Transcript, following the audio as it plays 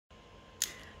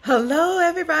Hello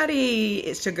everybody,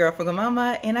 it's your girl Frugal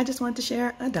Mama, and I just wanted to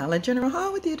share a Dollar General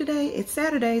haul with you today. It's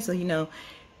Saturday, so you know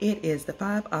it is the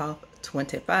 5 off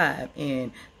 25,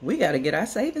 and we got to get our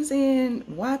savings in.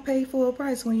 Why pay full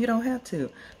price when you don't have to?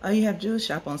 All you have to do is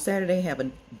shop on Saturday, have a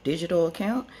digital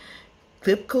account,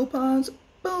 clip coupons,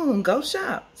 boom, go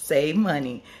shop, save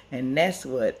money, and that's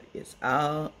what it's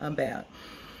all about.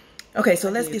 Okay,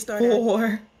 so let's get started.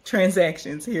 4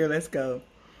 transactions here, let's go.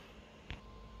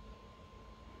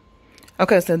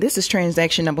 Okay, so this is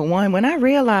transaction number 1. When I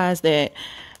realized that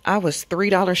I was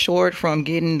 $3 short from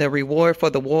getting the reward for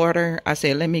the water, I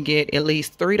said, let me get at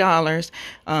least $3.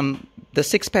 The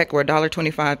 6-pack were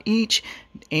 $1.25 each,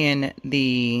 and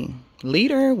the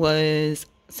liter was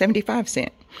 75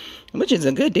 cents, which is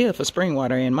a good deal for spring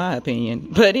water in my opinion.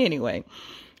 But anyway,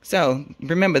 so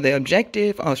remember, the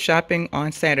objective of shopping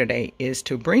on Saturday is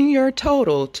to bring your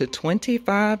total to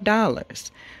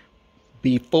 $25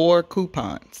 before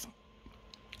coupons.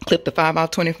 Clip the 5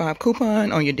 off 25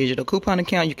 coupon on your digital coupon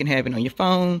account. You can have it on your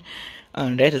phone.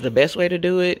 That is the best way to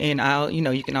do it. And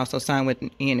you can also sign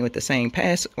in with the same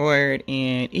password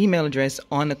and email address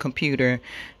on the computer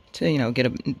to, get a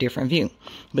different view.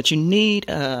 But you need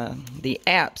the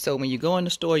app. So when you go in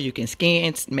the store, you can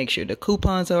scan, make sure the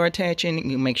coupons are attaching.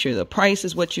 You make sure the price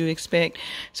is what you expect.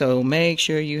 So make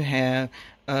sure you have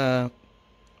a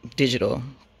digital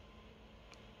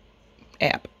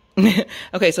app.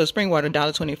 Okay, so spring water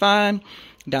 $1.25,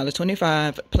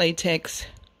 Playtex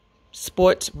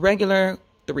Sports regular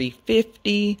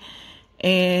 $3.50,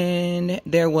 and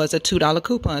there was a $2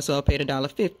 coupon, so I paid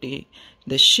 $1.50.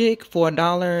 The Chic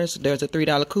 $4, there's a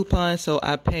 $3 coupon, so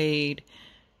I paid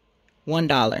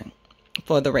 $1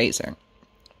 for the razor.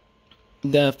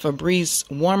 The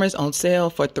Febreze warmers on sale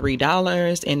for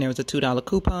 $3, and there was a $2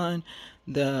 coupon.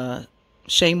 The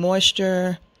Shea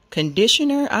Moisture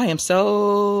conditioner, I am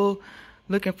so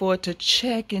looking forward to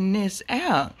checking this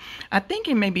out. I think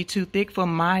it may be too thick for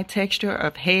my texture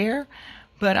of hair,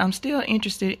 but I'm still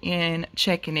interested in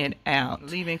checking it out.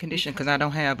 Leave-in conditioner because I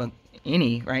don't have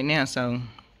any right now. So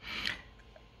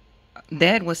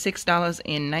that was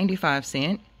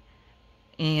 $6.95,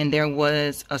 and there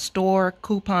was a store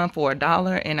coupon for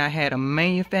 $1, and I had a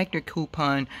manufacturer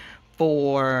coupon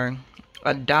for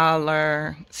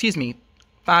 $5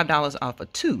 off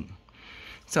of 2.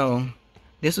 So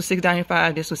this was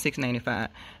 $6.95, this was $6.95.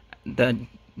 The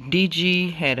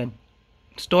DG had a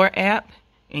store app,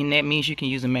 and that means you can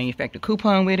use a manufacturer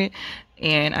coupon with it.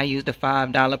 And I used a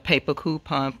 $5 paper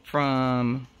coupon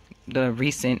from the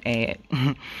recent ad.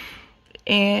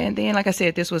 And then, like I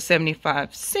said, this was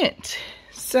 75 cents.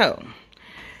 So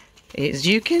as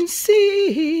you can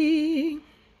see,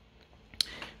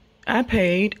 I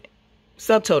paid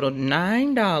subtotal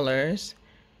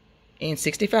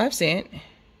 $9.65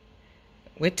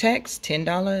 with tax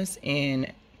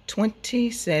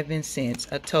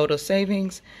 $10.27, a total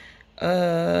savings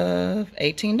of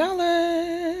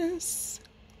 $18.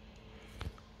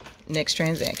 Next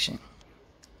transaction.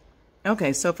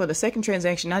 Okay, so for the second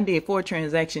transaction, I did 4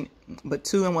 transactions, but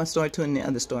 2 in one store, 2 in the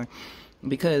other store,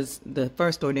 because the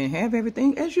first store didn't have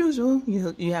everything. As usual,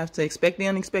 you have to expect the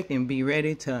unexpected and be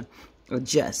ready to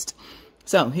adjust.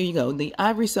 So here you go, the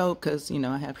Ivory soap, because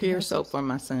I have hair soap for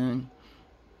my son.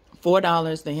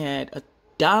 $4. They had a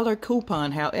 $1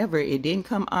 coupon. However, it didn't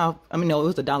come off. It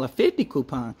was a $1.50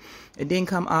 coupon. It didn't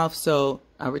come off, so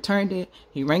I returned it.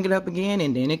 He rang it up again,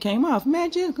 and then it came off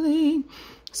magically.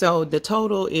 So the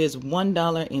total is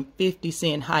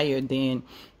 $1.50 higher than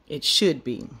it should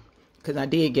be, because I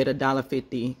did get a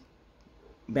 $1.50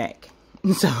 back.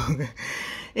 So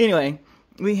anyway,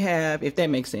 we have, if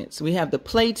that makes sense, we have the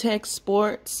Playtex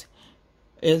Sports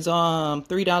is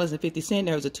 $3.50.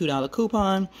 There was a $2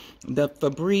 coupon. The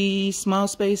Febreze small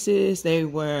spaces, they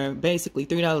were basically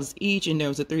 $3 each, and there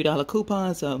was a $3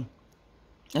 coupon, so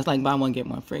that's like buy one get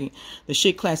one free. The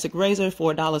Chic Classic razor,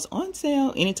 $4 on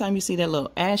sale. Anytime you see that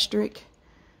little asterisk,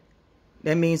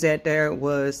 that means that there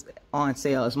was on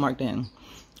sale. It's marked in.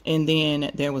 And then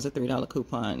there was a $3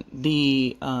 coupon.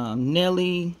 The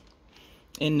Nelly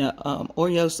and the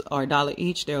Oreos are $1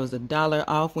 each. There was a $1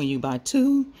 off when you buy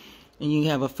 2. And you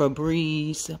have a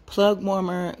Febreze plug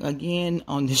warmer again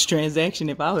on this transaction.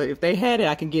 If they had it,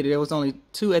 I can get it. There was only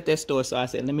 2 at that store, so I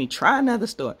said, let me try another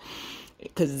store,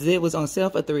 because it was on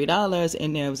sale for $3,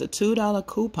 and there was a $2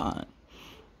 coupon.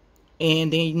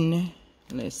 And then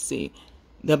let's see,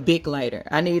 the Bic lighter.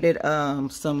 I needed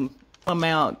some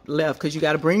amount left, because you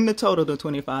got to bring the total to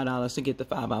 $25 to get the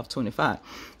 5 off 25.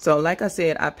 So like I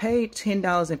said, I paid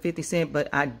 $10.50, but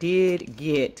I did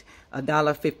get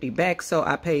 $1.50 back, so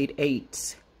I paid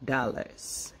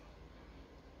 $8.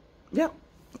 Yep.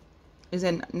 Is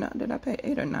it, no, did I pay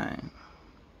 8 or 9?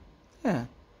 Yeah.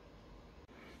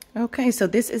 Okay, so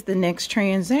this is the next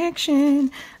transaction.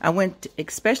 I went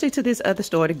especially to this other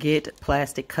store to get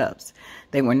plastic cups.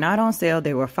 They were not on sale.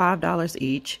 They were $5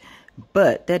 each,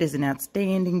 but that is an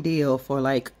outstanding deal for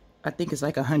like, I think it's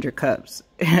like 100 cups.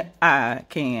 I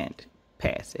can't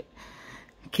pass it.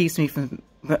 It keeps me from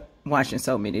washing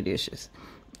so many dishes.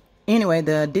 Anyway,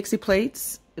 the Dixie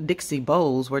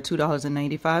bowls were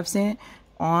 $2.95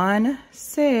 on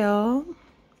sale.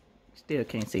 Still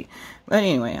can't see. But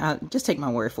anyway, I'll just take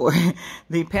my word for it.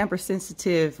 The Pamper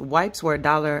Sensitive wipes were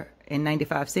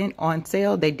 $1.95 on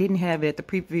sale. They didn't have it at the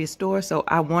previous store, so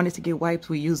I wanted to get wipes.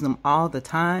 We use them all the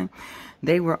time.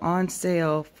 They were on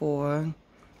sale for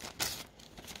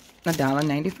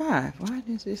 $1.95. Why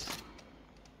is this?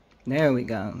 There we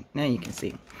go. Now you can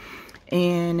see.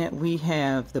 And we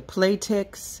have the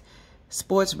Playtex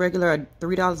Sports Regular at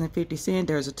 $3.50.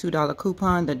 There's a $2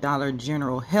 coupon. The Dollar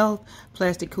General Health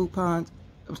plastic coupons,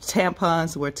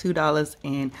 tampons were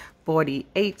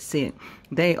 $2.48.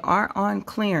 They are on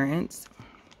clearance.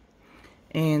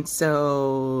 And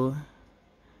so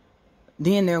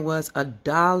then there was a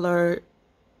 $1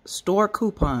 store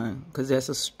coupon, because that's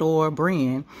a store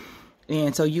brand.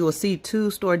 And so you will see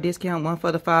 2 store discount, one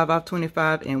for the 5 off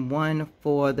 25 and one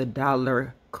for the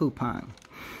 $1 coupon.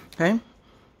 Okay.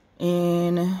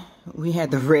 And we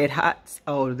had the Red Hots.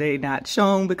 Oh, they not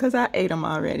shown because I ate them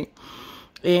already.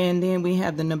 And then we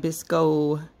have the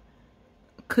Nabisco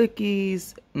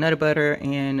cookies, Nutter Butter,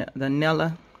 and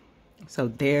vanilla. So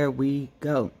there we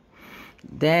go.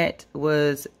 That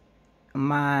was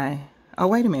my... Oh,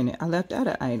 wait a minute. I left out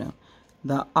an item.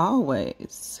 The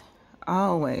Always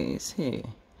here.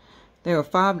 They were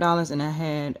 $5 and I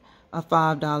had a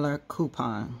 $5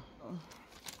 coupon.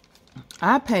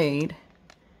 I paid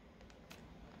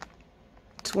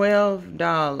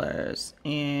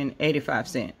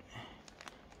 $12.85.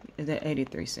 Is that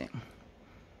 83 cents?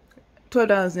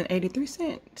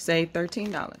 $12.83. Save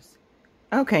 $13.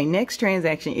 Okay, next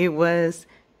transaction. It was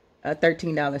a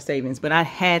 $13 savings, but I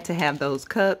had to have those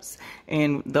cups,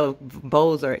 and the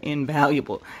bowls are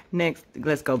invaluable. Next,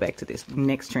 let's go back to this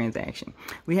next transaction.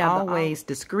 We have Always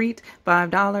Discreet,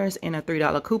 $5 and a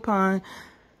 $3 coupon.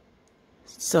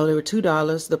 So they were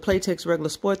 $2. The Playtex Regular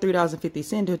Sport,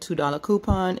 $3.50, a $2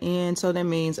 coupon. And so that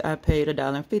means I paid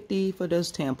 $1.50 for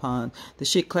those tampons. The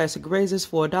Chic Classic Razors,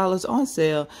 $4 on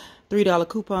sale, $3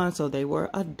 coupon. So they were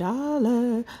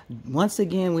 $1. Once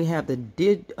again, we have the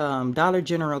Dollar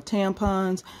General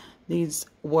tampons. These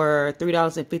were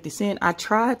 $3.50. I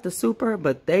tried the Super,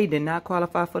 but they did not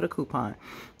qualify for the coupon.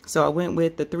 So I went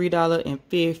with the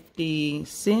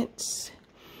 $3.50.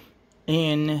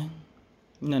 And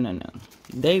no.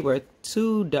 They were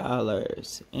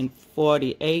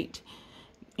 $2.48,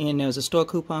 and there's a store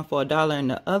coupon for $1, and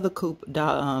the other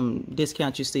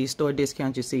discount you see, store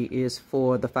discount you see, is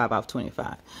for the 5 off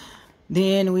 25.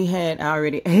 Then we had, I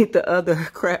already ate the other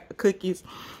cookies,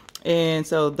 and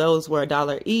so those were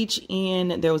 $1 each,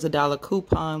 and there was a $1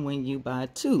 coupon when you buy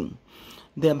 2.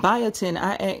 The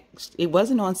biotin, it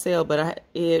wasn't on sale, but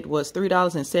it was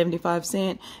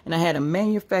 $3.75, and I had a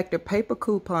manufacturer paper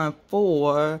coupon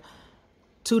for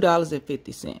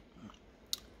 $2.50.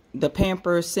 The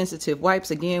Pampers Sensitive wipes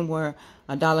again were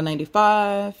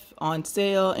 $1.95 on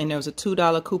sale, and there was a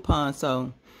 $2 coupon,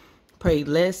 so paid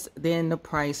less than the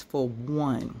price for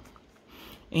one.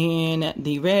 And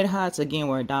the Red Hots again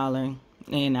were $1.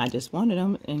 And I just wanted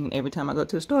them, and every time I go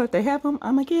to the store, if they have them,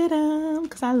 I'm gonna get them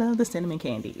because I love the cinnamon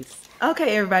candies.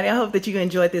 Okay, everybody, I hope that you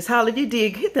enjoyed this haul. If you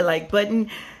did, hit the like button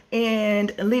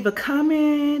and leave a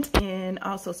comment, and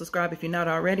also subscribe if you're not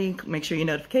already. Make sure your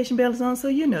notification bell is on so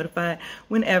you're notified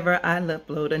whenever I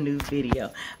upload a new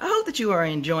video. I hope that you are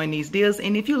enjoying these deals,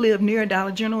 and if you live near a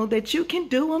Dollar General, that you can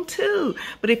do them too.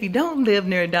 But if you don't live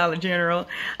near a Dollar General,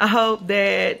 I hope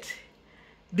that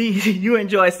you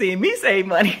enjoy seeing me save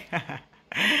money.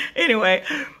 Anyway,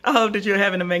 I hope that you're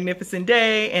having a magnificent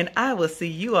day, and I will see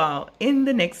you all in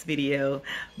the next video.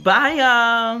 Bye,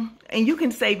 y'all. And you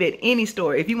can save at any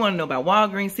store. If you want to know about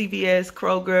Walgreens, CVS,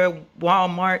 Kroger,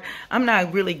 Walmart, I'm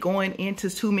not really going into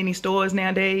too many stores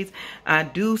nowadays. I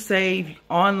do save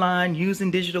online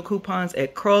using digital coupons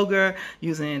at Kroger,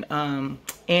 using and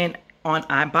on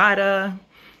Ibotta.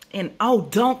 And oh,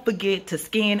 don't forget to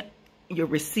scan your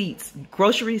receipts,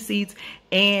 grocery receipts,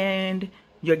 and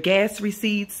your gas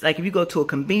receipts. Like if you go to a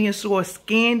convenience store,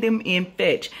 scan them in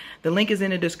Fetch. The link is in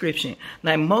the description.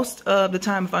 Like most of the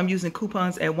time, if I'm using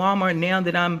coupons at Walmart, now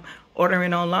that I'm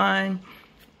ordering online,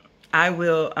 I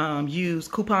will use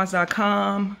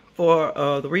coupons.com for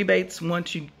the rebates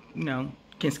once you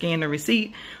can scan the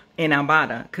receipt. in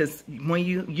Ibotta, because when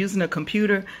you using a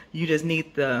computer, you just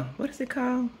need the, what is it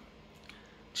called?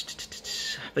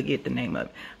 I forget the name of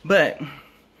it, but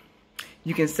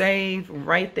you can save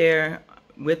right there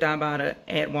with Ibotta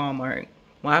at Walmart.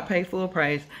 Why pay full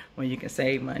price when you can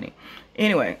save money?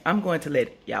 Anyway, I'm going to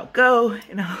let y'all go.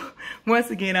 And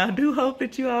once again, I do hope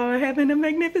that you all are having a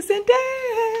magnificent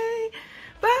day.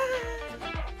 Bye.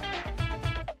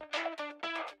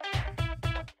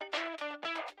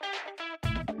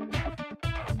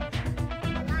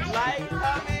 Like,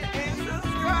 comment,